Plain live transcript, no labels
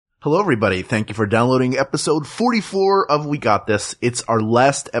Hello, everybody. Thank you for downloading episode 44 of We Got This. It's our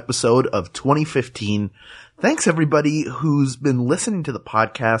last episode of 2015. Thanks, everybody who's been listening to the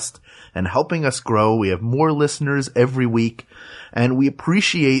podcast and helping us grow. We have more listeners every week, and we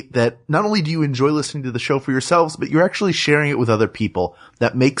appreciate that not only do you enjoy listening to the show for yourselves, but you're actually sharing it with other people.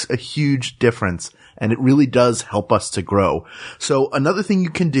 That makes a huge difference, and it really does help us to grow. So another thing you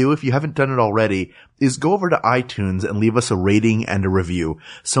can do, if you haven't done it already, is go over to iTunes and leave us a rating and a review.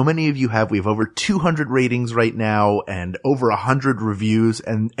 So many of you have. We have over 200 ratings right now and over 100 reviews,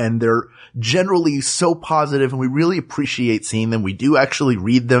 and they're generally so positive, and we really appreciate seeing them. We do actually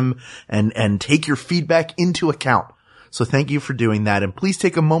read them and take your feedback into account. So thank you for doing that, and please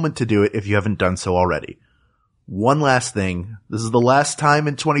take a moment to do it if you haven't done so already. One last thing. This is the last time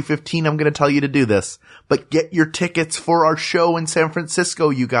in 2015 I'm going to tell you to do this, but get your tickets for our show in San Francisco,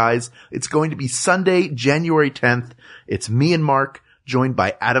 you guys. It's going to be Sunday, January 10th. It's me and Mark, joined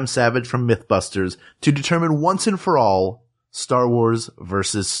by Adam Savage from Mythbusters, to determine once and for all Star Wars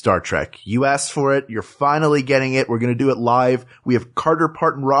versus Star Trek. You asked for it. You're finally getting it. We're going to do it live. We have Carter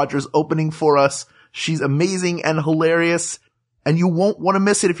Parton Rogers opening for us. She's amazing and hilarious. And you won't want to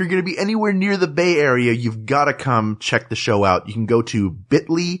miss it. If you're going to be anywhere near the Bay Area, you've got to come check the show out. You can go to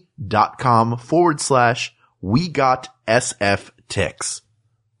bit.com/WeGotSFTix.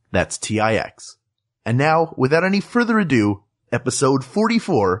 That's TIX. And now, without any further ado, episode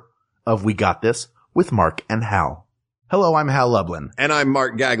 44 of We Got This with Mark and Hal. Hello, I'm Hal Lublin. And I'm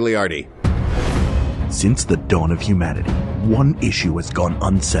Mark Gagliardi. Since the dawn of humanity, one issue has gone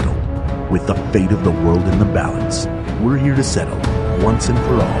unsettled. With the fate of the world in the balance, we're here to settle, once and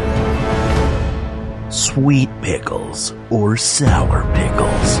for all, sweet pickles or sour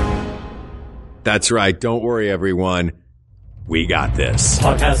pickles. That's right. Don't worry, everyone. We got this.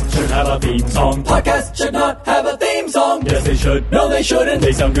 Podcast should have a theme song. Podcast should not have a theme song. Yes, they should. No, they shouldn't.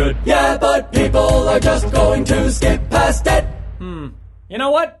 They sound good. Yeah, but people are just going to skip past it. You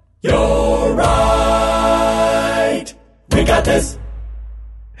know what? You're right. We got this.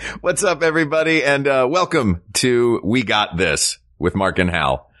 What's up, everybody, and welcome to We Got This with Mark and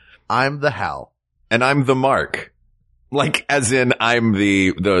Hal. I'm the Hal. And I'm the Mark. Like, as in, I'm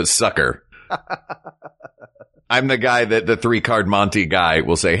the sucker. I'm the guy that the 3-card Monty guy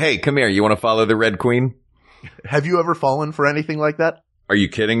will say, hey, come here, you want to follow the Red Queen? Have you ever fallen for anything like that? Are you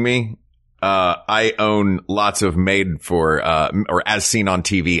kidding me? I own lots of made for, or as seen on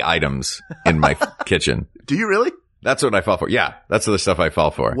TV items in my kitchen. Do you really? That's what I fall for. Yeah, that's the stuff I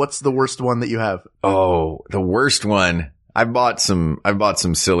fall for. What's the worst one that you have? Oh, the worst one. I bought some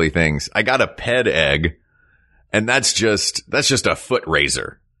silly things. I got a ped egg, and that's just a foot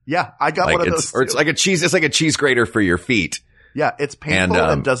razor. Yeah, I got one of those. Or it's like a cheese grater for your feet. Yeah, it's painful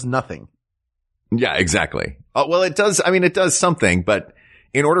and does nothing. Yeah, exactly. Oh, well, it does something, but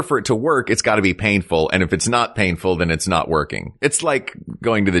in order for it to work, it's got to be painful. And if it's not painful, then it's not working. It's like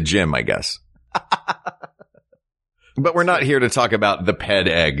going to the gym, I guess. But we're not here to talk about the ped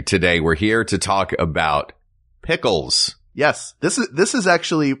egg today. We're here to talk about pickles. Yes, this is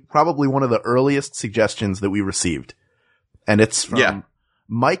actually probably one of the earliest suggestions that we received. And it's from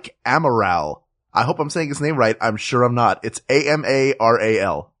Mike Amaral. I hope I'm saying his name right. I'm sure I'm not. It's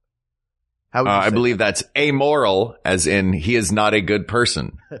Amaral. How would you say I believe that's amoral, as in he is not a good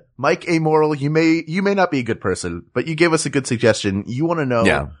person. Mike Amoral, you may not be a good person, but you gave us a good suggestion. You want to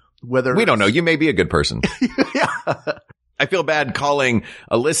know whether we don't know. You may be a good person. Yeah. I feel bad calling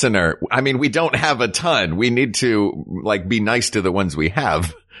a listener. I mean, we don't have a ton. We need to be nice to the ones we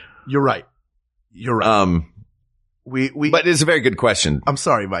have. You're right. But it's a very good question. I'm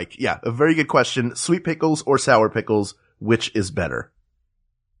sorry, Mike. Yeah, a very good question. Sweet pickles or sour pickles, which is better?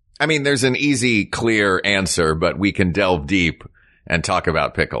 I mean, there's an easy, clear answer, but we can delve deep and talk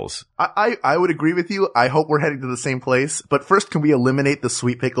about pickles. I would agree with you. I hope we're heading to the same place. But first, can we eliminate the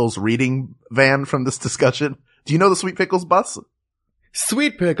Sweet Pickles reading van from this discussion? Do you know the Sweet Pickles bus?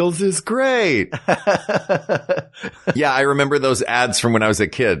 Sweet Pickles is great. Yeah, I remember those ads from when I was a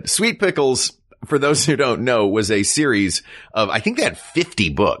kid. Sweet Pickles, for those who don't know, was a series of, I think they had 50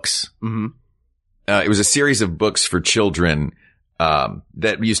 books. Mm-hmm. It was a series of books for children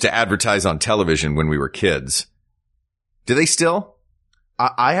that used to advertise on television when we were kids. Do they still?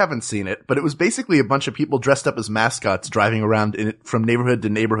 I haven't seen it, but it was basically a bunch of people dressed up as mascots driving around from neighborhood to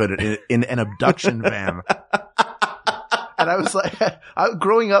neighborhood in an abduction van. And I was like,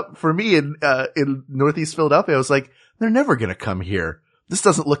 growing up for me in Northeast Philadelphia, I was like, they're never going to come here. This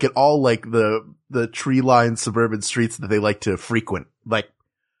doesn't look at all like the tree-lined suburban streets that they like to frequent. Like,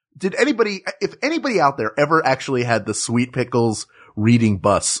 if anybody out there ever actually had the Sweet Pickles reading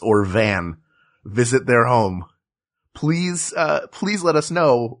bus or van visit their home, please let us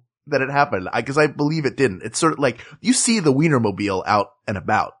know that it happened. Because I believe it didn't. It's sort of like, you see the Wienermobile out and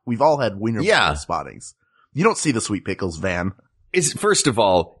about. We've all had Wienermobile spottings. You don't see the Sweet Pickles van. First of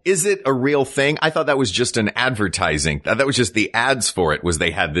all, is it a real thing? I thought that was just an advertising. That was just the ads for it, was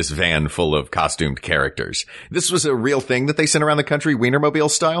they had this van full of costumed characters. This was a real thing that they sent around the country, Wienermobile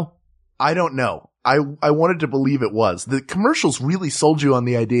style? I don't know. I wanted to believe it was. The commercials really sold you on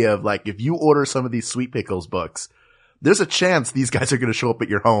the idea of like, if you order some of these Sweet Pickles books, there's a chance these guys are going to show up at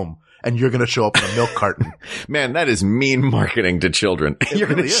your home and you're going to show up in a milk carton. Man, that is mean marketing to children. You're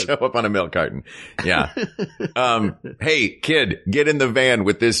really going to show up on a milk carton. Yeah. Hey, kid, get in the van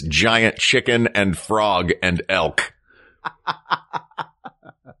with this giant chicken and frog and elk.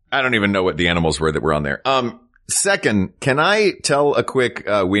 I don't even know what the animals were that were on there. Second, can I tell a quick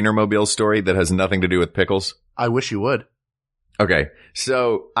Wienermobile story that has nothing to do with pickles? I wish you would. Okay.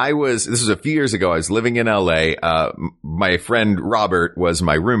 So this was a few years ago. I was living in LA. My friend Robert was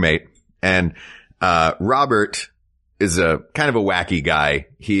my roommate, and Robert is a kind of a wacky guy.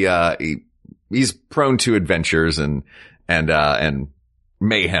 He's prone to adventures and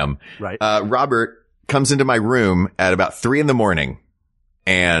mayhem. Right. Robert comes into my room at about 3 a.m.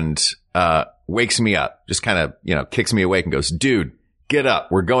 and wakes me up, just kind of, kicks me awake and goes, "Dude, get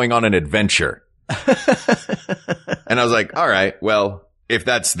up. We're going on an adventure." And I was like, all right, well, if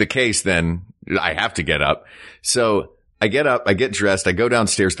that's the case, then I have to get up. So I get up, I get dressed, I go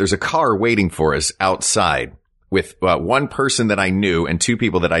downstairs. There's a car waiting for us outside with one person that I knew and 2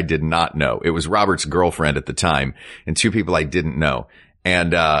 people that I did not know. It was Robert's girlfriend at the time and 2 people I didn't know.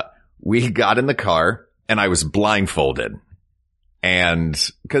 And we got in the car and I was blindfolded.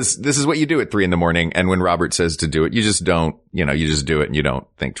 And because this is what you do at 3 a.m. And when Robert says to do it, you just don't, you just do it and you don't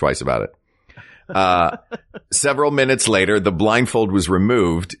think twice about it. Several minutes later, the blindfold was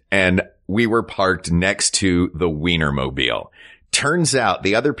removed and we were parked next to the Wienermobile. Turns out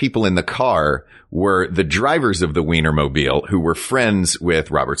the other people in the car were the drivers of the Wienermobile who were friends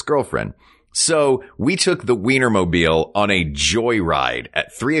with Robert's girlfriend. So we took the Wienermobile on a joyride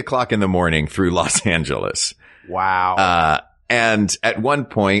at 3 a.m. through Los Angeles. Wow. And at one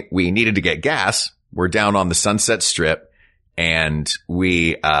point we needed to get gas. We're down on the Sunset Strip. And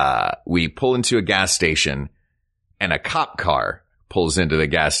we pull into a gas station and a cop car pulls into the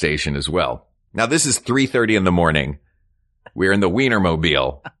gas station as well. Now this is 3:30 a.m. We're in the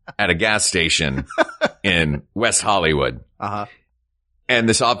Wienermobile at a gas station in West Hollywood. Uh-huh. And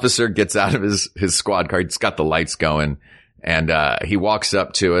this officer gets out of his squad car. It's got the lights going and, he walks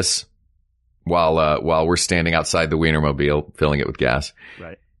up to us while we're standing outside the Wienermobile filling it with gas.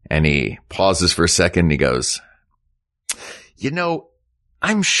 Right. And he pauses for a second and he goes,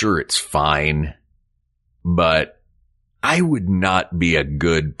 I'm sure it's fine, but I would not be a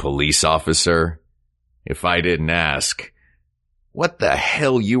good police officer if I didn't ask what the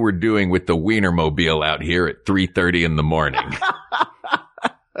hell you were doing with the Wienermobile out here at 3:30 a.m.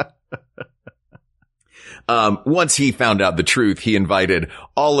 Once he found out the truth, he invited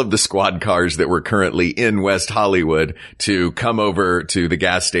all of the squad cars that were currently in West Hollywood to come over to the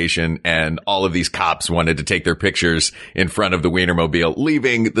gas station, and all of these cops wanted to take their pictures in front of the Wienermobile,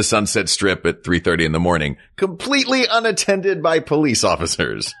 leaving the Sunset Strip at 3:30 in, completely unattended by police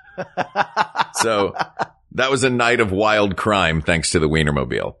officers. So that was a night of wild crime thanks to the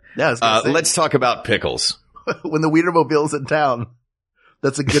Wienermobile. Yeah, let's talk about pickles. When the Wienermobile's in town,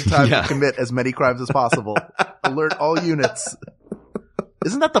 that's a good time to commit as many crimes as possible. Alert all units.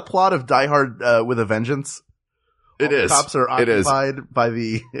 Isn't that the plot of Die Hard with a Vengeance? It is. Cops are occupied by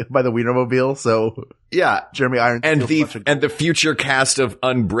the Wienermobile, so yeah, Jeremy Irons and the future cast of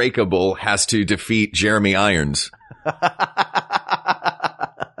Unbreakable has to defeat Jeremy Irons.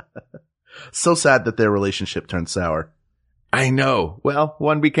 So sad that their relationship turned sour. I know. Well,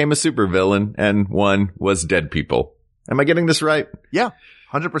 one became a supervillain and one was dead people. Am I getting this right? Yeah,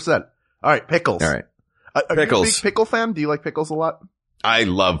 100%. All right, pickles. All right. Are Pickles. you a big pickle fan? Do you like pickles a lot? I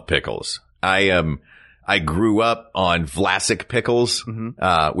love pickles. I grew up on Vlasic pickles,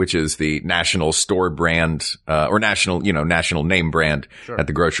 which is the national store brand, or national name brand at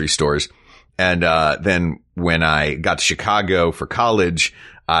the grocery stores. And, then when I got to Chicago for college,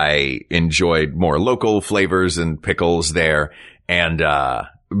 I enjoyed more local flavors and pickles there and,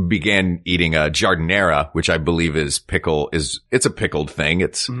 began eating a giardiniera, which I believe it's a pickled thing.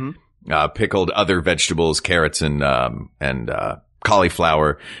 It's, pickled other vegetables, carrots and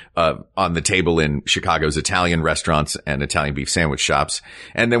cauliflower, on the table in Chicago's Italian restaurants and Italian beef sandwich shops.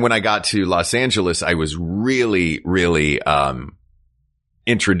 And then when I got to Los Angeles, I was really, really,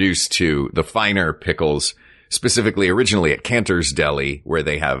 introduced to the finer pickles, specifically originally at Cantor's Deli, where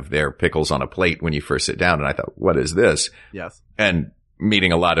they have their pickles on a plate when you first sit down. And I thought, what is this? Yes. And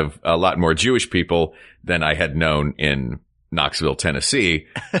meeting a lot more Jewish people than I had known in Knoxville, Tennessee,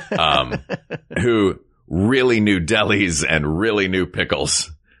 who really knew delis and really knew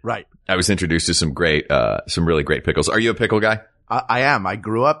pickles. Right. I was introduced to some really great pickles. Are you a pickle guy? I am. I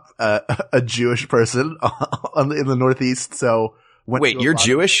grew up a Jewish person in the Northeast. So wait, you're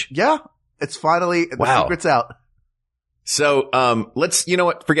Jewish? Yeah. It's finally, the secret's out. So, you know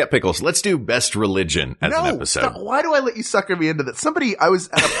what? Forget pickles. Let's do best religion as an episode. Why do I let you sucker me into that? I was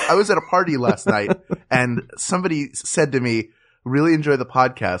at a party last night and somebody said to me, really enjoy the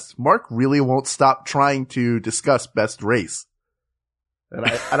podcast. Mark really won't stop trying to discuss best race. And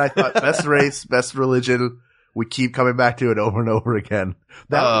I thought best race, best religion. We keep coming back to it over and over again.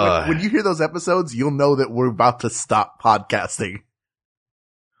 When you hear those episodes, you'll know that we're about to stop podcasting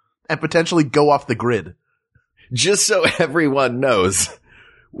and potentially go off the grid. Just so everyone knows,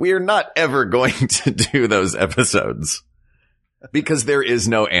 we're not ever going to do those episodes because there is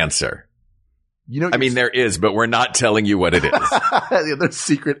no answer. There is, but we're not telling you what it is. Yeah, there's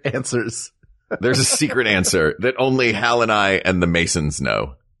secret answers. There's a secret answer that only Hal and I and the Masons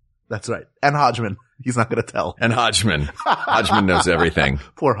know. That's right. And Hodgman. He's not going to tell. And Hodgman. Hodgman knows everything.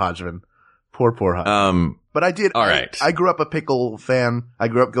 Poor Hodgman. Poor Hodgman. But I did. All right. I grew up a pickle fan. I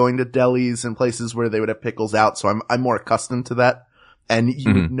grew up going to delis and places where they would have pickles out. So I'm more accustomed to that. And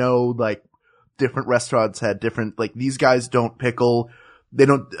you would know, like, different restaurants had different, like, these guys don't pickle. They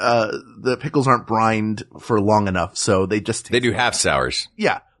don't, the pickles aren't brined for long enough. So they just, they do half sours.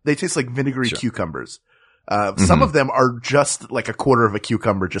 Yeah. They taste like vinegary cucumbers. Some of them are just like a quarter of a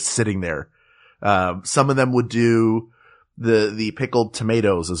cucumber just sitting there. Some of them would do the pickled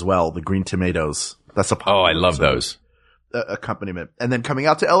tomatoes as well, the green tomatoes. That's I love those. Accompaniment. And then coming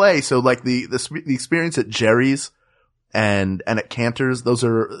out to LA, so like the experience at Jerry's and at Cantor's, those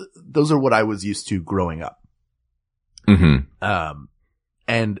are what I was used to growing up.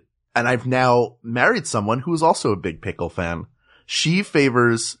 And I've now married someone who is also a big pickle fan. She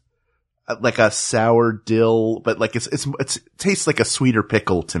favors like a sour dill, but like it tastes like a sweeter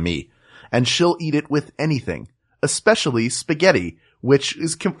pickle to me. And she'll eat it with anything, especially spaghetti, which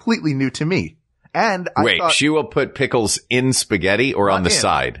is completely new to me. And she will put pickles in spaghetti or on the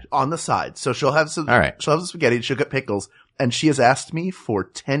side? On the side. So she'll have some, all right. She'll have some spaghetti, she'll get pickles. And she has asked me for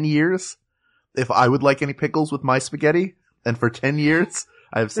 10 years if I would like any pickles with my spaghetti. And for 10 years,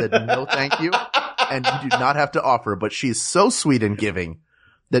 I've said no, thank you. And you do not have to offer, but she's so sweet and giving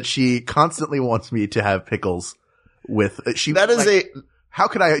that she constantly wants me to have pickles with, how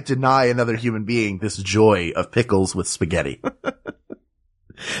could I deny another human being this joy of pickles with spaghetti?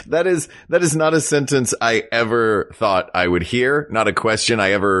 That is not a sentence I ever thought I would hear. Not a question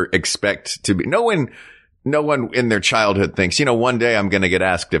I ever expect to be. No one in their childhood thinks, one day I'm going to get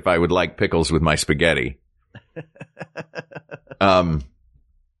asked if I would like pickles with my spaghetti.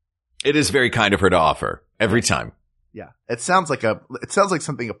 It is very kind of her to offer every time. Yeah. It sounds like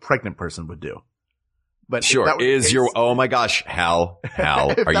something a pregnant person would do. But sure. Oh my gosh, Hal,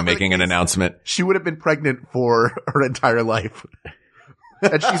 are you making an announcement? She would have been pregnant for her entire life.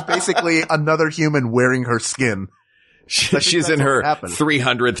 And she's basically another human wearing her skin. She's in her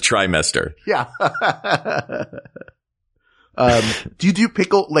 300th trimester. Yeah. Do you do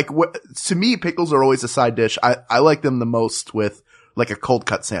pickle? To me, pickles are always a side dish. I like them the most with like a cold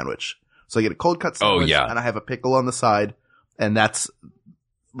cut sandwich. So I get a cold cut sandwich and I have a pickle on the side, and that's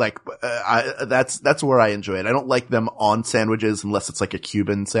that's where I enjoy it. I don't like them on sandwiches unless it's like a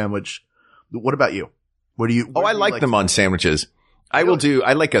Cuban sandwich. What about you? I like them on sandwiches. I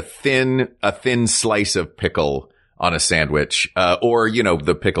like a thin slice of pickle on a sandwich, or,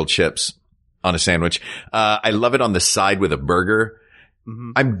 the pickle chips on a sandwich. I love it on the side with a burger.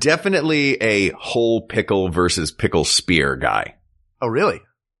 Mm-hmm. I'm definitely a whole pickle versus pickle spear guy. Oh, really?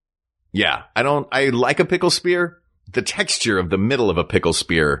 Yeah. I like a pickle spear. The texture of the middle of a pickle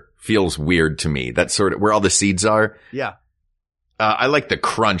spear feels weird to me. That's sort of where all the seeds are. Yeah. I like the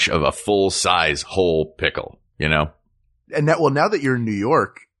crunch of a full size whole pickle, And now that you're in New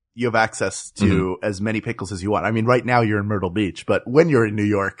York, you have access to as many pickles as you want. I mean, right now you're in Myrtle Beach, but when you're in New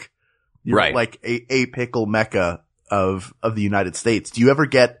York, you're like a pickle mecca of the United States. Do you ever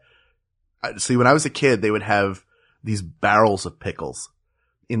get, see, when I was a kid, they would have these barrels of pickles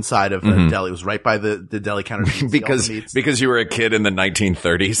inside of a deli. It was right by the deli counter. because you were a kid in the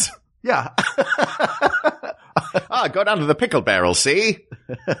 1930s. Yeah. Go down to the pickle barrel, see?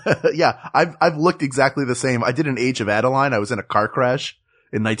 Yeah. I've looked exactly the same. I did an Age of Adeline. I was in a car crash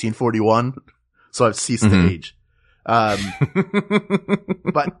in 1941. So I've ceased to age. But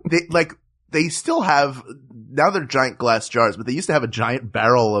they still have, now they're giant glass jars, but they used to have a giant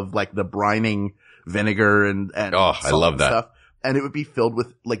barrel of like the brining vinegar and I love that stuff. and it would be filled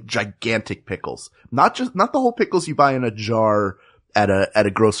with like gigantic pickles. Not the whole pickles you buy in a jar at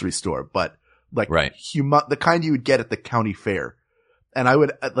a grocery store, but like the kind you would get at the county fair. And I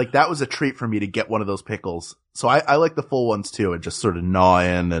would like, that was a treat for me to get one of those pickles. So I like the full ones too, and just sort of gnaw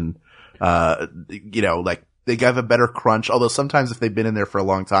in and, like they have a better crunch. Although sometimes if they've been in there for a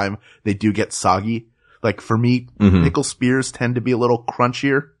long time, they do get soggy. Like for me, pickle spears tend to be a little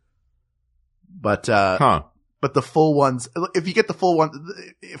crunchier. But the full ones, if you get the full one,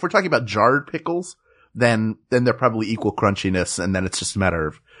 if we're talking about jarred pickles, then they're probably equal crunchiness, and then it's just a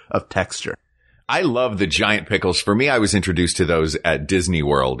matter of texture. I love the giant pickles. For me, I was introduced to those at Disney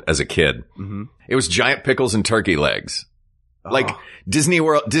World as a kid. Mm-hmm. It was giant pickles and turkey legs. Like Disney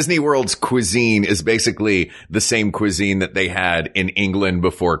World's cuisine is basically the same cuisine that they had in England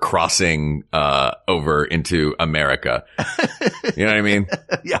before crossing over into America. You know what I mean?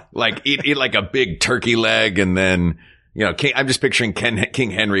 Yeah. Like eat like a big turkey leg, and then I'm just picturing King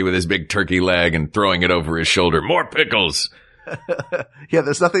Henry with his big turkey leg and throwing it over his shoulder. More pickles. Yeah,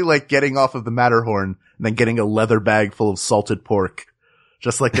 there's nothing like getting off of the Matterhorn and then getting a leather bag full of salted pork,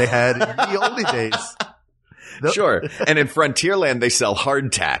 just like they had in the olden days. Sure. And in Frontierland, they sell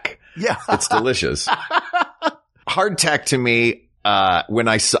hardtack. Yeah. It's delicious. Hardtack to me, when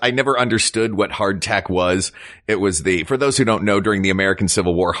I never understood what hardtack was. It was for those who don't know, during the American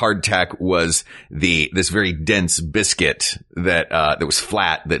Civil War, hardtack was this very dense biscuit that was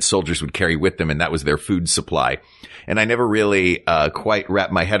flat that soldiers would carry with them, and that was their food supply. And I never really quite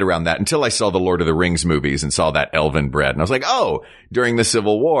wrapped my head around that until I saw the Lord of the Rings movies and saw that elven bread. And I was like, oh, during the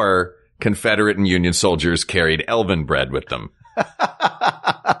Civil War, Confederate and Union soldiers carried elven bread with them.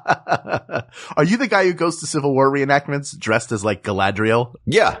 Are you the guy who goes to Civil War reenactments dressed as like Galadriel?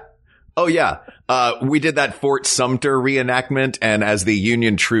 Yeah. Oh, yeah. We did that Fort Sumter reenactment, and as the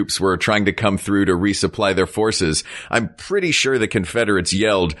Union troops were trying to come through to resupply their forces, I'm pretty sure the Confederates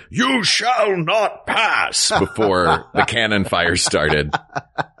yelled, "You shall not pass," before the cannon fire started.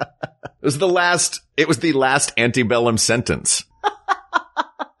 It was the last antebellum sentence.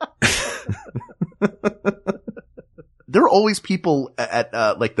 There are always people at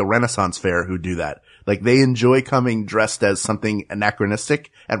like the Renaissance Fair who do that. Like they enjoy coming dressed as something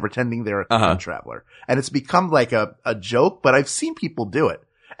anachronistic and pretending they're a time traveler. And it's become like a joke, but I've seen people do it.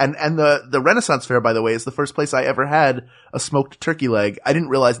 And the Renaissance Fair, by the way, is the first place I ever had a smoked turkey leg. I didn't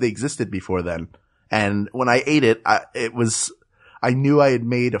realize they existed before then. And when I ate it, I knew I had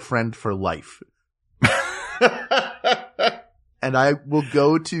made a friend for life. And I will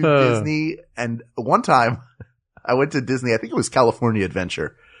go to Disney, and one time I went to Disney, I think it was California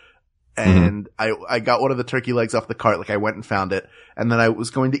Adventure, and I got one of the turkey legs off the cart. Like I went and found it, and then I was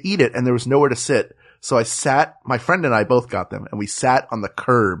going to eat it, and there was nowhere to sit. So my friend and I both got them, and we sat on the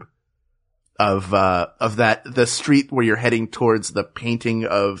curb of the street where you're heading towards the painting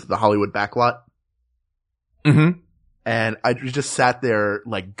of the Hollywood backlot. Mm-hmm. And I just sat there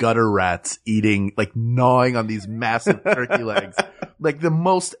like gutter rats eating, like gnawing on these massive turkey legs. Like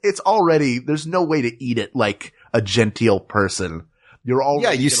there's no way to eat it like a genteel person.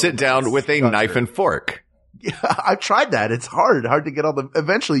 You sit down with a knife and fork. Yeah, I've tried that. It's hard to get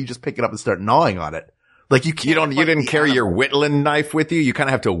eventually you just pick it up and start gnawing on it. Like you didn't carry your whittling knife with you. You kind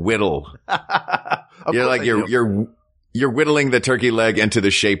of have to whittle. You're whittling the turkey leg into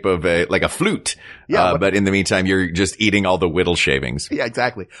the shape of a flute. Yeah. But in the meantime, you're just eating all the whittle shavings. Yeah,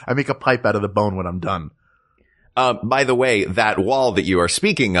 exactly. I make a pipe out of the bone when I'm done. By the way, that wall that you are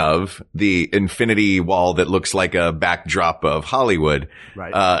speaking of, the infinity wall that looks like a backdrop of Hollywood.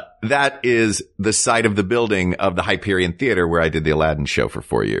 Right. That is the side of the building of the Hyperion Theater where I did the Aladdin show for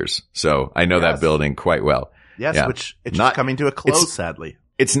 4 years. So I know that building quite well. Yes, yeah. Which it's just coming to a close, sadly.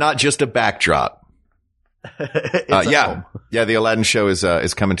 It's not just a backdrop. Yeah, the Aladdin show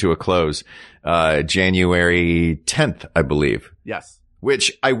is coming to a close, January 10th, I believe. Yes.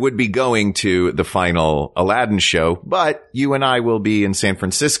 Which I would be going to the final Aladdin show, but you and I will be in San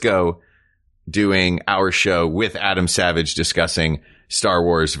Francisco doing our show with Adam Savage discussing Star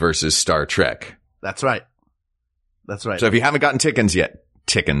Wars versus Star Trek. That's right. So if you haven't gotten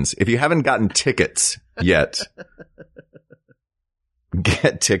if you haven't gotten tickets yet,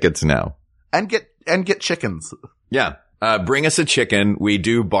 get tickets now. And get chickens. Yeah. Bring us a chicken. We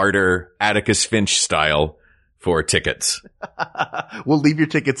do barter Atticus Finch style for tickets. We'll leave your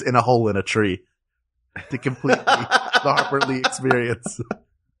tickets in a hole in a tree to complete the Harper Lee experience.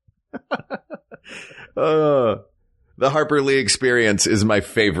 The Harper Lee Experience is my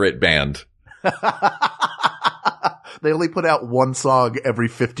favorite band. They only put out one song every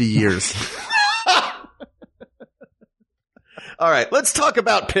 50 years. All right, let's talk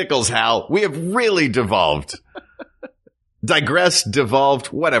about Pickles, Hal. We have really devolved. digressed, devolved,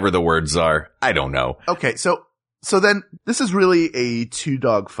 whatever the words are. I don't know. Okay, so then this is really a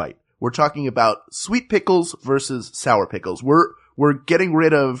two-dog fight. We're talking about sweet pickles versus sour pickles. We're getting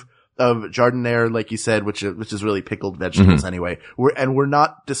rid of jardiniere, like you said, which is really pickled vegetables anyway. We're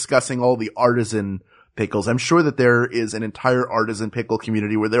not discussing all the artisan pickles. I'm sure that there is an entire artisan pickle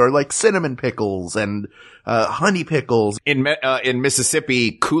community where there are like cinnamon pickles and honey pickles. In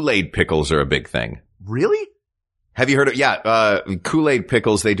Mississippi, Kool-Aid pickles are a big thing. Really? Have you heard of, Kool-Aid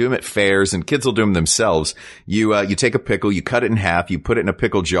pickles, they do them at fairs and kids will do them themselves. You take a pickle, you cut it in half, you put it in a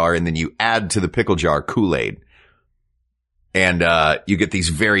pickle jar, and then you add to the pickle jar Kool-Aid. And, you get these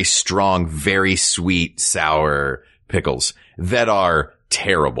very strong, very sweet, sour pickles that are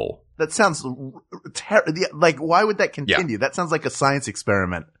terrible. That sounds like, why would that continue? That sounds like a science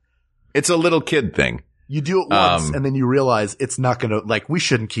experiment. It's a little kid thing. You do it once and then you realize it's not gonna, like, we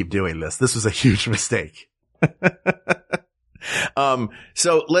shouldn't keep doing this. This was a huge mistake.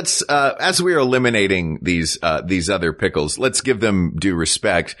 So let's, as we are eliminating these other pickles, let's give them due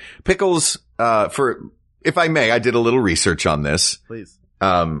respect. Pickles, if I may, I did a little research on this. Please.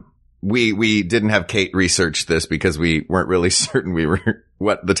 We didn't have Kate research this because we weren't really certain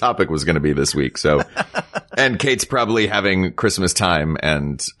what the topic was going to be this week. So, and Kate's probably having Christmas time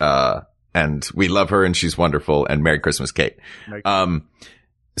and we love her and she's wonderful, and Merry Christmas, Kate.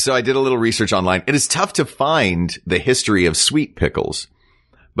 So I did a little research online. It is tough to find the history of sweet pickles,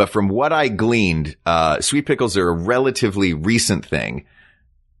 but from what I gleaned, sweet pickles are a relatively recent thing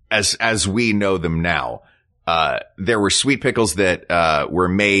as we know them now. There were sweet pickles that, were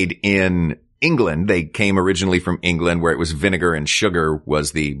made in England. They came originally from England, where it was vinegar and sugar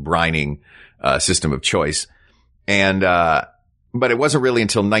was the brining, system of choice. And, but it wasn't really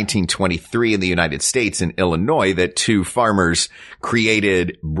until 1923 in the United States in Illinois that two farmers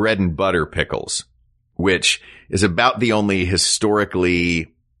created bread and butter pickles, which is about the only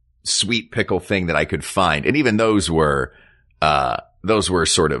historically sweet pickle thing that I could find. And even those were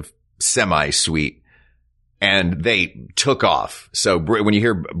sort of semi-sweet, and they took off. So when you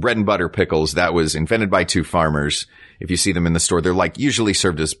hear bread and butter pickles, that was invented by two farmers. If you see them in the store, they're like usually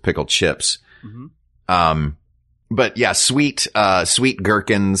served as pickled chips. Mm-hmm. But yeah, sweet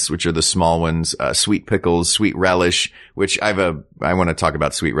gherkins, which are the small ones, sweet pickles, sweet relish, which I want to talk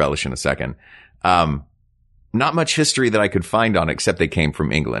about sweet relish in a second. Not much history that I could find on it, except they came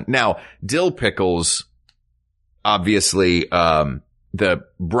from England. Now, dill pickles, obviously, the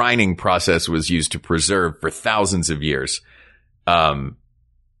brining process was used to preserve for thousands of years. Found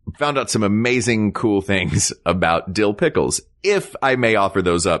out some amazing, cool things about dill pickles, if I may offer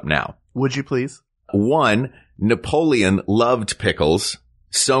those up now. Would you please? One, Napoleon loved pickles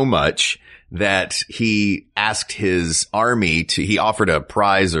so much that he asked his army he offered a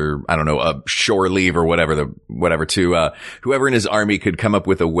prize, or I don't know, a shore leave or whatever to, whoever in his army could come up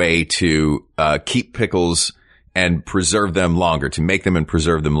with a way to, keep pickles and preserve them longer, to make them and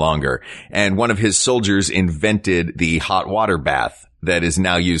preserve them longer. And one of his soldiers invented the hot water bath that is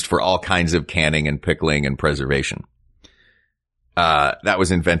now used for all kinds of canning and pickling and preservation. That was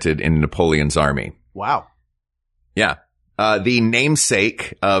invented in Napoleon's army. Wow. Yeah. The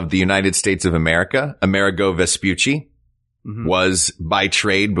namesake of the United States of America, Amerigo Vespucci, was by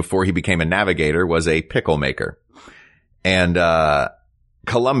trade, before he became a navigator, was a pickle maker. And,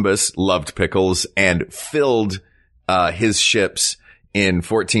 Columbus loved pickles and filled, his ships in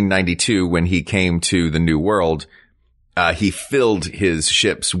 1492 when he came to the New World. He filled his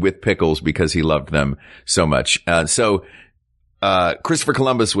ships with pickles because he loved them so much. Christopher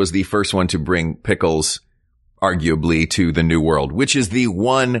Columbus was the first one to bring pickles, arguably, to the New World, which is the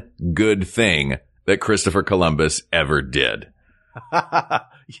one good thing that Christopher Columbus ever did.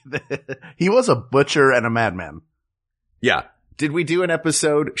 He was a butcher and a madman. Yeah. Did we do an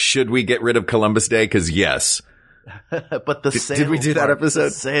episode, should we get rid of Columbus Day? Because yes. But the sales. Did we do that episode?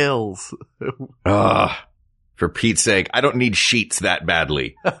 The sales. For Pete's sake, I don't need sheets that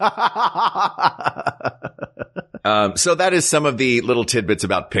badly. So that is some of the little tidbits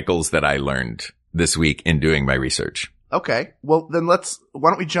about pickles that I learned this week in doing my research. Okay. Well, then why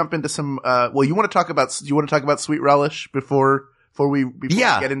don't we jump into some, you want to talk about sweet relish before we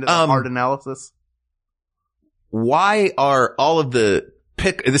get into the hard analysis? Why are all of the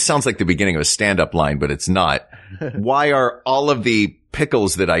this sounds like the beginning of a stand-up line, but it's not. Why are all of the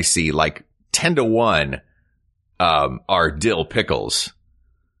pickles that I see, like 10 to 1, are dill pickles,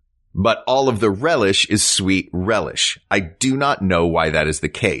 but all of the relish is sweet relish? I do not know why that is the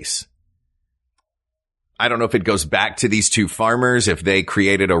case. I don't know if it goes back to these two farmers, if they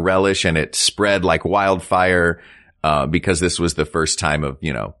created a relish and it spread like wildfire, because this was the first time of,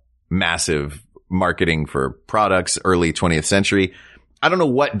 massive marketing for products, early 20th century. I don't know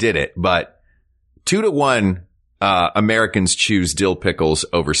what did it, but 2-1, Americans choose dill pickles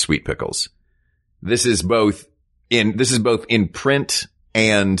over sweet pickles. This is both in print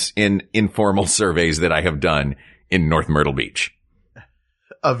and in informal surveys that I have done in North Myrtle Beach.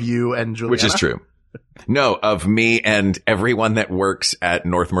 Of you and Juliana? Which is true. No, of me and everyone that works at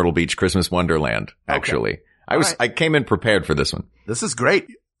North Myrtle Beach Christmas Wonderland, actually. Okay. I came in prepared for this one. This is great.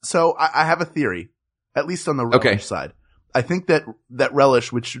 So I have a theory, at least on the relish side. I think that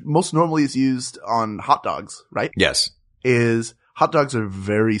relish, which most normally is used on hot dogs, right? Yes. Hot dogs are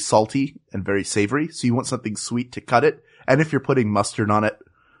very salty and very savory, so you want something sweet to cut it. And if you're putting mustard on it,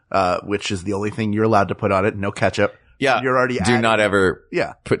 which is the only thing you're allowed to put on it, no ketchup. Yeah. You're already not ever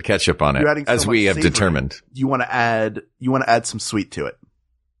put ketchup on it, as we have determined. You want to add some sweet to it.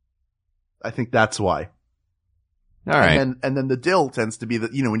 I think that's why. All right. And then the dill tends to be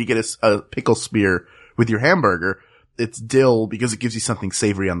when you get a pickle spear with your hamburger, it's dill because it gives you something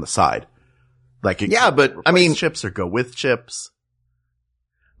savory on the side. Like but I mean, chips or go with chips.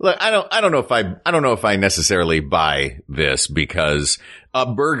 Look, I don't know if I necessarily buy this, because a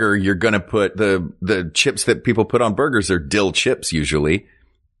burger, you're going to put the chips that people put on burgers are dill chips usually.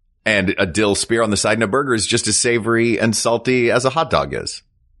 And a dill spear on the side in a burger is just as savory and salty as a hot dog is.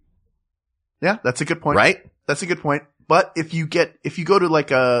 Yeah, that's a good point. Right? That's a good point. But if you go to like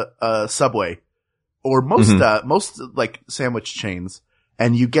a Subway or most like sandwich chains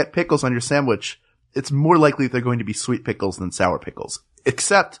and you get pickles on your sandwich, it's more likely they're going to be sweet pickles than sour pickles.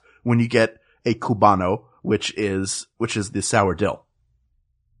 Except when you get a Cubano, which is the sour dill.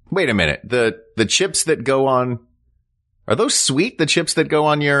 Wait a minute. The chips that go on, are those sweet? The chips that go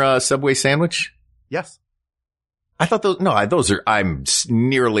on your Subway sandwich? Yes. I thought I'm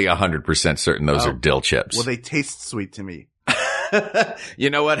nearly 100% certain those are dill chips. Well, they taste sweet to me.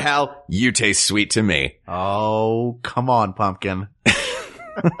 You know what, Hal? You taste sweet to me. Oh, come on, pumpkin.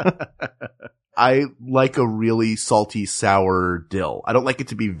 I like a really salty, sour dill. I don't like it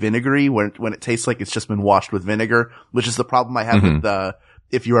to be vinegary when it tastes like it's just been washed with vinegar, which is the problem I have with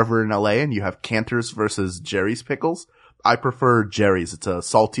if you're ever in LA and you have Cantor's versus Jerry's pickles. I prefer Jerry's. It's a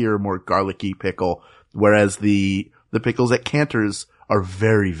saltier, more garlicky pickle, whereas the pickles at Cantor's are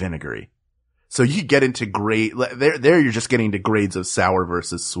very vinegary. So you get into there you're just getting into grades of sour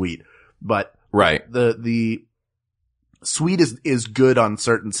versus sweet. But right. The sweet is good on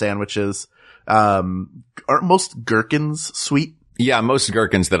certain sandwiches. Aren't most gherkins sweet? Yeah, most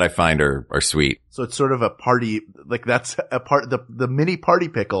gherkins that I find are sweet. So it's sort of a party, like that's a part, the mini party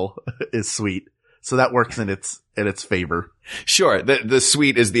pickle is sweet. So that works in its favor. Sure. The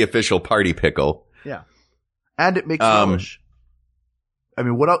sweet is the official party pickle. Yeah. And it makes relish. I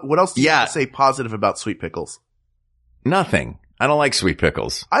mean, what else do you have to say positive about sweet pickles? Nothing. I don't like sweet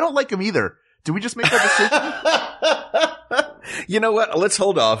pickles. I don't like them either. Did we just make that decision? You know what? Let's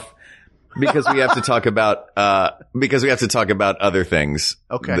hold off. Because we have to talk about other things.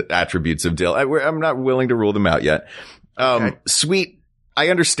 Okay. The attributes of dill. I'm not willing to rule them out yet. Okay. Sweet. I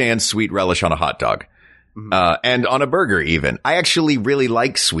understand sweet relish on a hot dog. Mm-hmm. And on a burger even. I actually really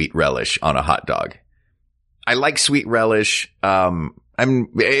like sweet relish on a hot dog. I like sweet relish.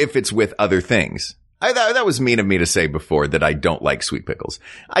 If it's with other things. That was mean of me to say before that I don't like sweet pickles.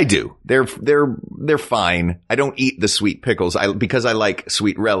 I do. They're fine. I don't eat the sweet pickles. Because I like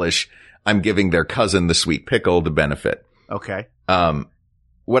sweet relish, I'm giving their cousin, the sweet pickle, the benefit. Okay.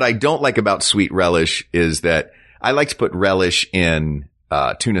 What I don't like about sweet relish is that I like to put relish in,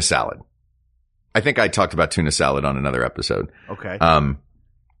 tuna salad. I think I talked about tuna salad on another episode. Okay.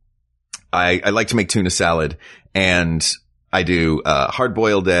 I like to make tuna salad, and I do,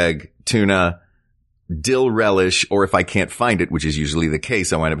 hard-boiled egg, tuna, dill relish, or if I can't find it, which is usually the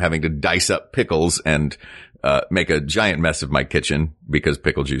case, I wind up having to dice up pickles and make a giant mess of my kitchen because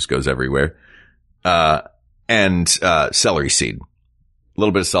pickle juice goes everywhere. And celery seed, a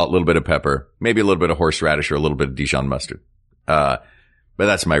little bit of salt, a little bit of pepper, maybe a little bit of horseradish or a little bit of Dijon mustard. But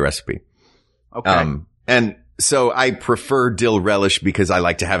that's my recipe. Okay. And so I prefer dill relish because I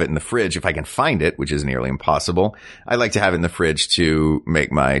like to have it in the fridge if I can find it, which is nearly impossible. I like to have it in the fridge to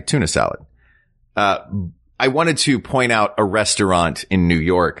make my tuna salad. I wanted to point out a restaurant in New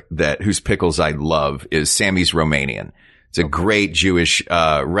York whose pickles I love is Sammy's Romanian. It's a great Jewish,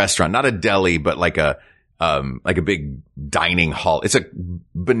 restaurant, not a deli, but like a big dining hall. It's a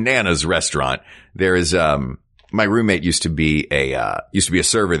bananas restaurant. There is, my roommate used to be a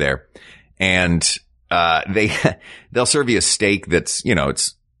server there, and, they'll serve you a steak that's,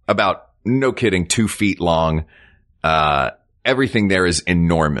 it's about, no kidding, 2 feet long, everything there is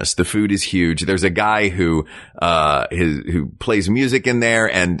enormous. The food is huge. There's a guy who plays music in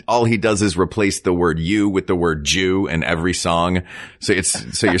there, and all he does is replace the word "you" with the word "Jew" in every song. So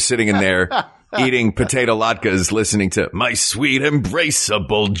you're sitting in there eating potato latkes, listening to "My Sweet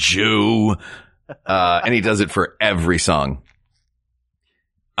Embraceable Jew," and he does it for every song.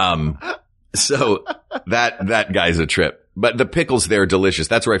 So that guy's a trip. But the pickles there are delicious.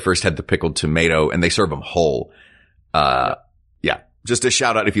 That's where I first had the pickled tomato, and they serve them whole. Yeah, just a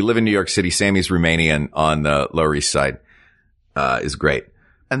shout out. If you live in New York City, Sammy's Romanian on the Lower East Side, is great.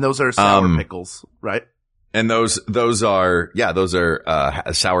 And those are sour pickles, right? And those are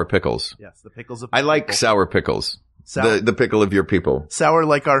sour pickles. Yes, the pickles of I like people. sour pickles. Sour. The pickle of your people. Sour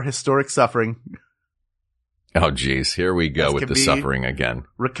like our historic suffering. Oh, geez. Here we go This with can the be suffering again.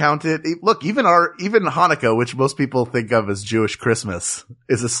 Recounted. Look, even Hanukkah, which most people think of as Jewish Christmas,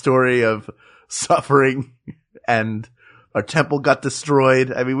 is a story of suffering, and our temple got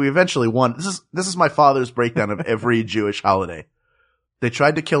destroyed. I mean, we eventually won. This is my father's breakdown of every Jewish holiday. They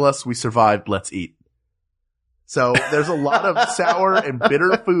tried to kill us. We survived. Let's eat. So there's a lot of sour and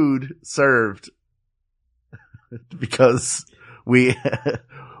bitter food served because we've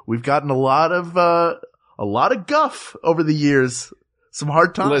gotten a lot of guff over the years. Some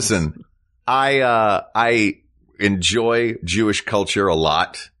hard times. Listen, I enjoy Jewish culture a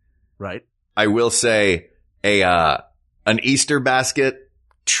lot. Right. I will say an Easter basket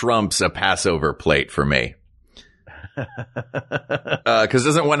trumps a Passover plate for me. 'Cause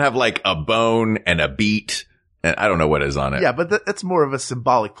doesn't one have like a bone and a beet? And I don't know what is on it. Yeah, but that's more of a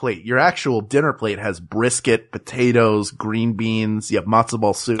symbolic plate. Your actual dinner plate has brisket, potatoes, green beans. You have matzo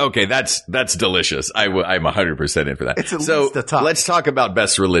ball soup. Okay, that's delicious. I'm 100% in for that. It's at least a top. Let's talk about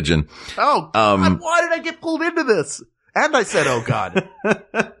best religion. Oh, God, why did I get pulled into this? And I said, oh, God.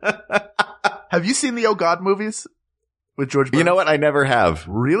 Have you seen the Oh, God movies with George Burns? You know what? I never have.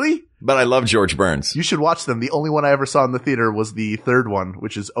 Really? But I love George Burns. You should watch them. The only one I ever saw in the theater was the third one,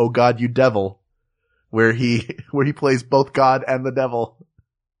 which is Oh, God, You Devil, where he plays both God and the devil.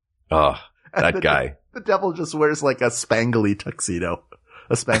 Oh, that guy. The devil just wears like a spangly tuxedo.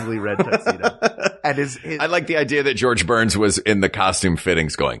 A spangly red tuxedo. And his I like the idea that George Burns was in the costume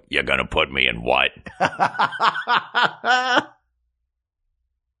fittings going, "You're gonna put me in what?"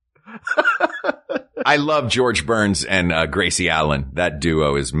 I love George Burns and Gracie Allen. That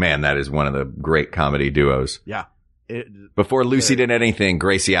duo that is one of the great comedy duos. Yeah. Before Lucy did anything,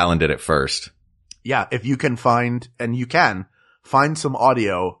 Gracie Allen did it first. Yeah, if you can find some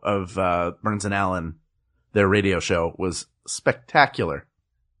audio of Burns and Allen, their radio show was spectacular.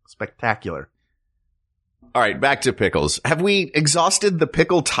 Spectacular. All right, back to pickles. Have we exhausted the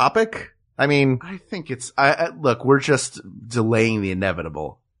pickle topic? I mean, I think it's look, we're just delaying the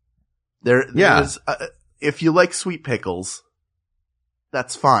inevitable. If you like sweet pickles,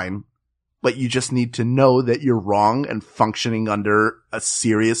 that's fine, but you just need to know that you're wrong and functioning under a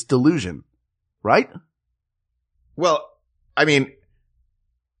serious delusion. Right? Well, I mean,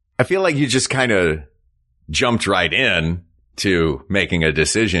 I feel like you just kind of jumped right in to making a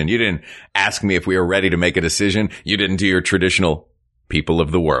decision. You didn't ask me if we were ready to make a decision. You didn't do your traditional people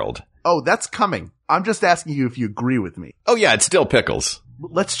of the world. Oh, that's coming. I'm just asking you if you agree with me. Oh, yeah, it's still pickles.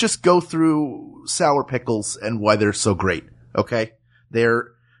 Let's just go through sour pickles and why they're so great. Okay?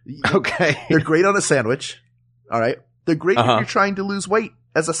 They're great on a sandwich. All right? They're great if you're trying to lose weight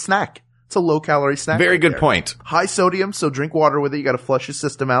as a snack. It's a low-calorie snack. Very good point. High sodium, so drink water with it. You got to flush your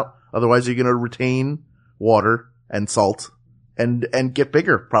system out. Otherwise, you're going to retain water and salt and get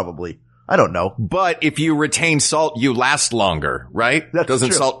bigger, probably. I don't know. But if you retain salt, you last longer, right? Doesn't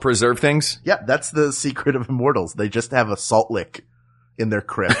true. Salt preserve things? Yeah, that's the secret of immortals. They just have a salt lick in their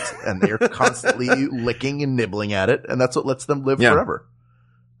crypt, and they're constantly licking and nibbling at it, and that's what lets them live forever.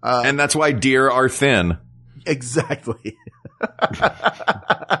 And that's why deer are thin. Exactly.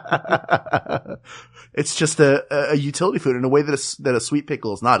 It's just a utility food in a way that a sweet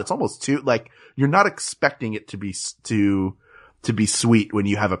pickle is not. It's almost too, like, you're not expecting it to be sweet when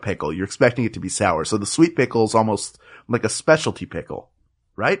you have a pickle. You're expecting it to be sour. So the sweet pickle is almost like a specialty pickle,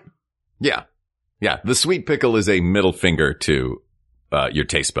 right? Yeah. Yeah. The sweet pickle is a middle finger to your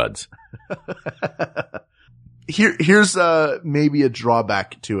taste buds. Here's maybe a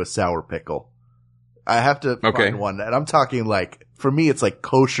drawback to a sour pickle. I have to find one, and I'm talking like, for me, it's like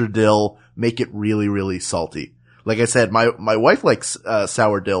kosher dill, make it really, really salty. Like I said, my wife likes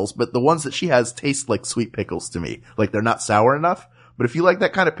sour dills, but the ones that she has taste like sweet pickles to me. Like they're not sour enough. But if you like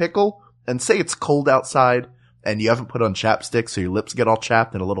that kind of pickle, and say it's cold outside, and you haven't put on chapstick, so your lips get all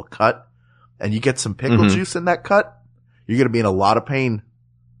chapped and a little cut, and you get some pickle juice in that cut, you're going to be in a lot of pain.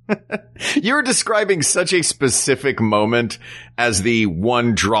 You're describing such a specific moment as the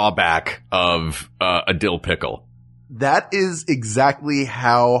one drawback of a dill pickle. That is exactly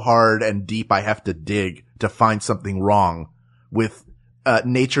how hard and deep I have to dig to find something wrong with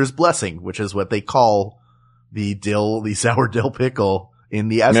nature's blessing, which is what they call the sour dill pickle in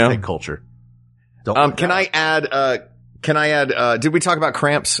the Aztec culture. Can I add, did we talk about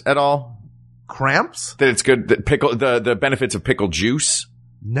cramps at all? Cramps? That it's good, that the benefits of pickle juice?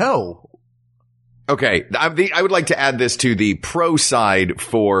 No. Okay. I would like to add this to the pro side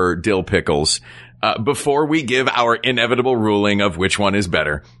for dill pickles, before we give our inevitable ruling of which one is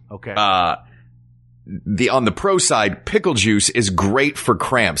better. Okay. On the pro side, pickle juice is great for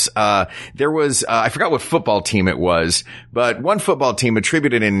cramps. There was, I forgot what football team it was, but one football team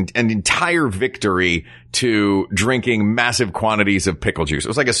attributed an entire victory to drinking massive quantities of pickle juice. It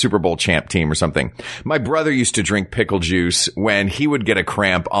was like a Super Bowl champ team or something. My brother used to drink pickle juice when he would get a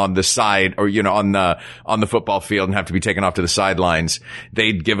cramp on the side or, on the football field and have to be taken off to the sidelines.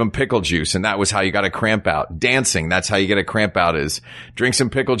 They'd give him pickle juice, and that was how you got a cramp out. Dancing, that's how you get a cramp out, is drink some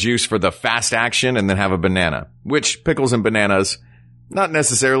pickle juice for the fast action and then have a banana, which pickles and bananas, not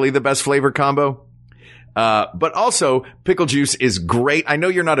necessarily the best flavor combo. But also pickle juice is great. I know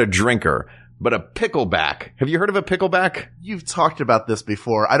you're not a drinker, but a pickleback. Have you heard of a pickleback? You've talked about this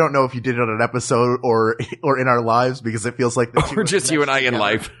before. I don't know if you did it on an episode or in our lives, because it feels like the two or just you and I in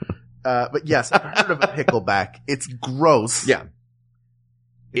life. But yes, I've heard of a pickleback. It's gross. Yeah.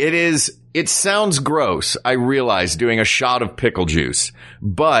 It is. It sounds gross. I realize, doing a shot of pickle juice,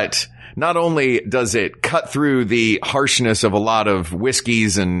 but not only does it cut through the harshness of a lot of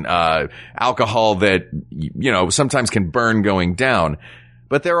whiskeys and alcohol that, sometimes can burn going down,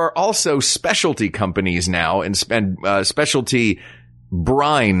 but there are also specialty companies now and specialty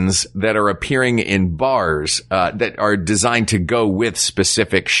brines that are appearing in bars that are designed to go with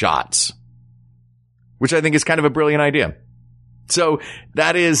specific shots, which I think is kind of a brilliant idea. So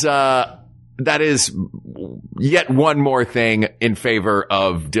that is yet one more thing in favor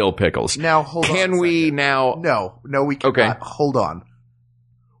of dill pickles. Now, hold on. Can we now? No, we cannot. Okay. Hold on.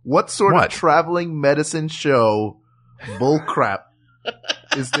 What sort of traveling medicine show bullcrap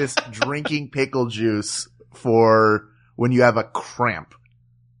is this drinking pickle juice for when you have a cramp?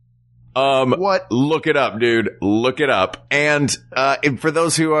 What? Look it up, dude. Look it up. And for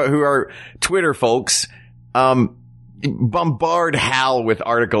those who are Twitter folks, bombard Hal with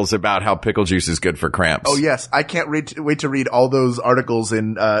articles about how pickle juice is good for cramps. Oh yes, I can't wait to read all those articles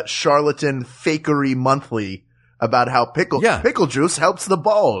in Charlatan Fakery Monthly about how pickle juice helps the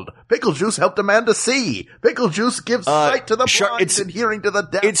bald. Pickle juice helped Amanda see. Pickle juice gives sight to the blind and hearing to the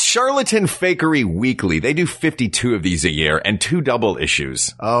deaf. It's Charlatan Fakery Weekly. They do 52 of these a year and 2 double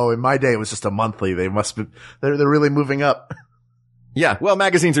issues. Oh, in my day it was just a monthly. They're really moving up. Yeah, well,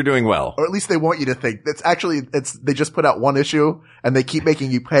 magazines are doing well. Or at least they want you to think. They just put out one issue and they keep making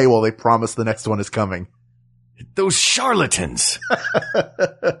you pay while they promise the next one is coming. Those charlatans.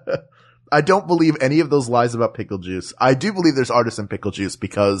 I don't believe any of those lies about pickle juice. I do believe there's artisan pickle juice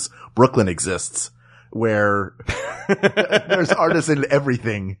because Brooklyn exists, where there's artisan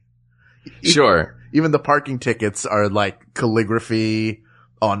everything. Sure. Even the parking tickets are like calligraphy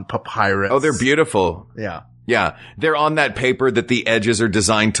on papyrus. Oh, they're beautiful. Yeah. Yeah. They're on that paper that the edges are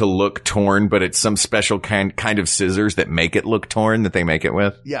designed to look torn, but it's some special kind of scissors that make it look torn that they make it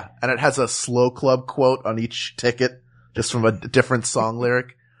with. Yeah. And it has a Slow Club quote on each ticket, just from a different song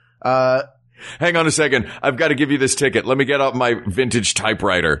lyric. Hang on a second. I've got to give you this ticket. Let me get out my vintage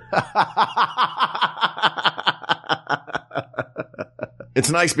typewriter.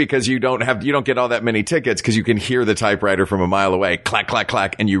 It's nice because you don't get all that many tickets because you can hear the typewriter from a mile away. Clack, clack,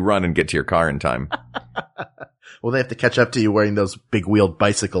 clack. And you run and get to your car in time. Well, they have to catch up to you wearing those big wheeled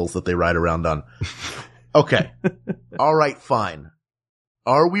bicycles that they ride around on. Okay. All right, fine.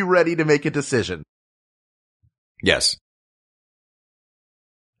 Are we ready to make a decision? Yes.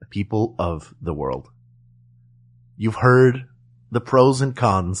 People of the world, you've heard the pros and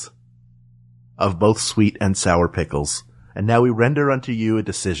cons of both sweet and sour pickles, and now we render unto you a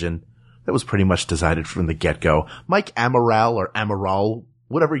decision that was pretty much decided from the get-go. Mike Amaral or Amaral,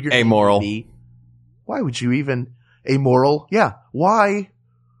 whatever your name may be. Why would you even amoral? Yeah, why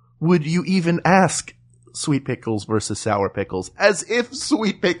would you even ask sweet pickles versus sour pickles, as if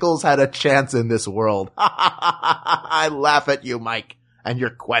sweet pickles had a chance in this world? I laugh at you, Mike. And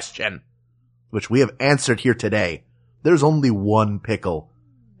your question, which we have answered here today. There's only one pickle,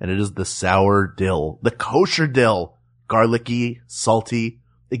 and it is the sour dill, the kosher dill. Garlicky, salty,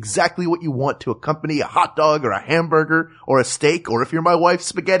 exactly what you want to accompany a hot dog or a hamburger or a steak, or if you're my wife,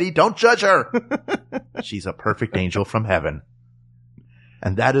 spaghetti. Don't judge her. She's a perfect angel from heaven.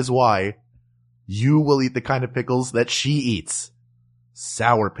 And that is why you will eat the kind of pickles that she eats.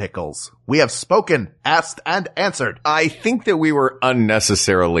 Sour pickles. We have spoken, asked, and answered. I think that we were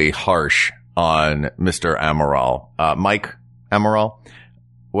unnecessarily harsh on Mr. Amaral. Mike Amaral?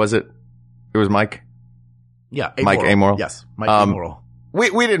 Was it? It was Mike? Yeah. Mike Amoral? Yes. Mike Amoral.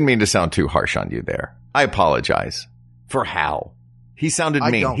 We didn't mean to sound too harsh on you there. I apologize. For how? He sounded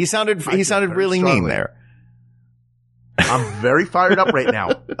mean. He sounded really mean there. I'm very fired up right now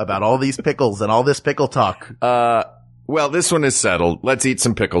about all these pickles and all this pickle talk. Well, this one is settled. Let's eat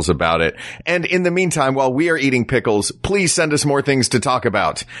some pickles about it. And in the meantime, while we are eating pickles, please send us more things to talk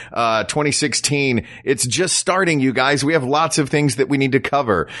about. 2016, it's just starting, you guys. We have lots of things that we need to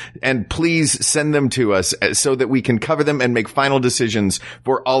cover. And please send them to us so that we can cover them and make final decisions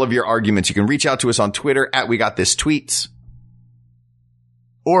for all of your arguments. You can reach out to us on Twitter at We Got This Tweets.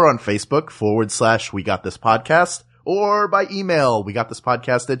 Or on Facebook / We Got This Podcast. Or by email,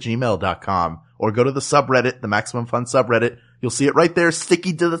 wegotThisPodcast@gmail.com. Or go to the subreddit, the Maximum Fun subreddit. You'll see it right there,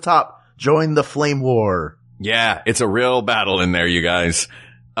 sticky to the top. Join the flame war. Yeah, it's a real battle in there, you guys.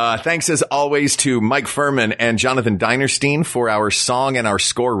 Thanks as always to Mike Furman and Jonathan Dinerstein for our song and our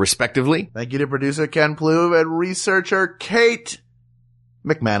score respectively. Thank you to producer Ken Plume and researcher Kate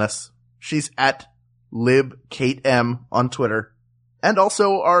McManus. She's at libkatem on Twitter. And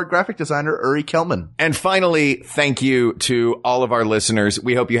also our graphic designer, Uri Kelman. And finally, thank you to all of our listeners.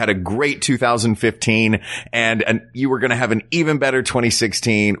 We hope you had a great 2015 and you were going to have an even better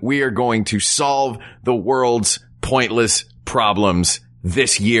 2016. We are going to solve the world's pointless problems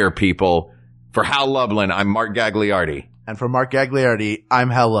this year, people. For Hal Lublin, I'm Mark Gagliardi. And for Mark Gagliardi, I'm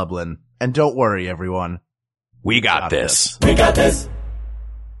Hal Lublin. And don't worry, everyone. We got this. We got this.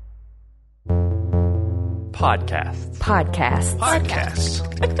 Podcasts.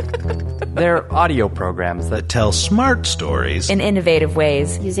 They're audio programs that Tell smart stories. in innovative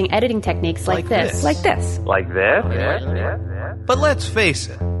ways. Using editing techniques like this. Like this. But let's face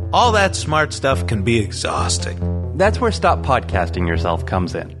it, all that smart stuff can be exhausting. That's where Stop Podcasting Yourself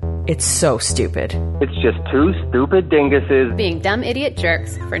comes in. It's so stupid. It's just two stupid dinguses. Being dumb idiot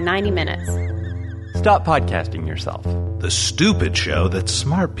jerks for 90 minutes. Stop Podcasting Yourself. The stupid show that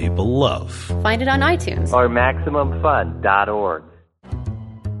smart people love. Find it on iTunes. Or MaximumFun.org.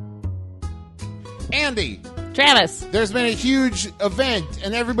 Andy, Travis, there's been a huge event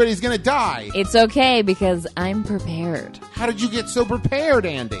and everybody's going to die. it's okay because I'm prepared. How did you get so prepared,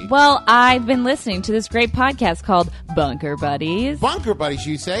 Andy? Well, I've been listening to this great podcast called Bunker Buddies. Bunker buddies,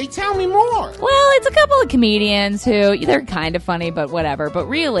 you say? Tell me more. Well, it's a couple of comedians who, they're kind of funny, but whatever. But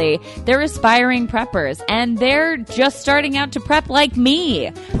really, they're aspiring preppers, and they're just starting out to prep like me.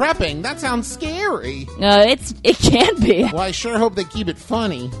 Prepping? That sounds scary. It can be. Well, I sure hope they keep it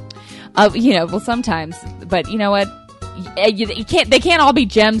funny. Well, sometimes. But you know what? You can't. They can't all be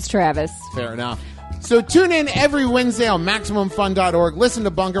gems, Travis. Fair enough. So tune in every Wednesday on MaximumFun.org. Listen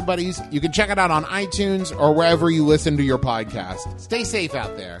to Bunker Buddies. You can check it out on iTunes or wherever you listen to your podcast. Stay safe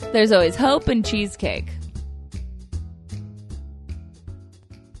out there. There's always hope and cheesecake.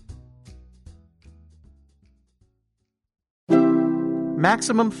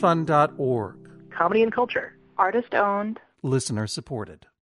 MaximumFun.org. Comedy and culture. Artist owned. Listener supported.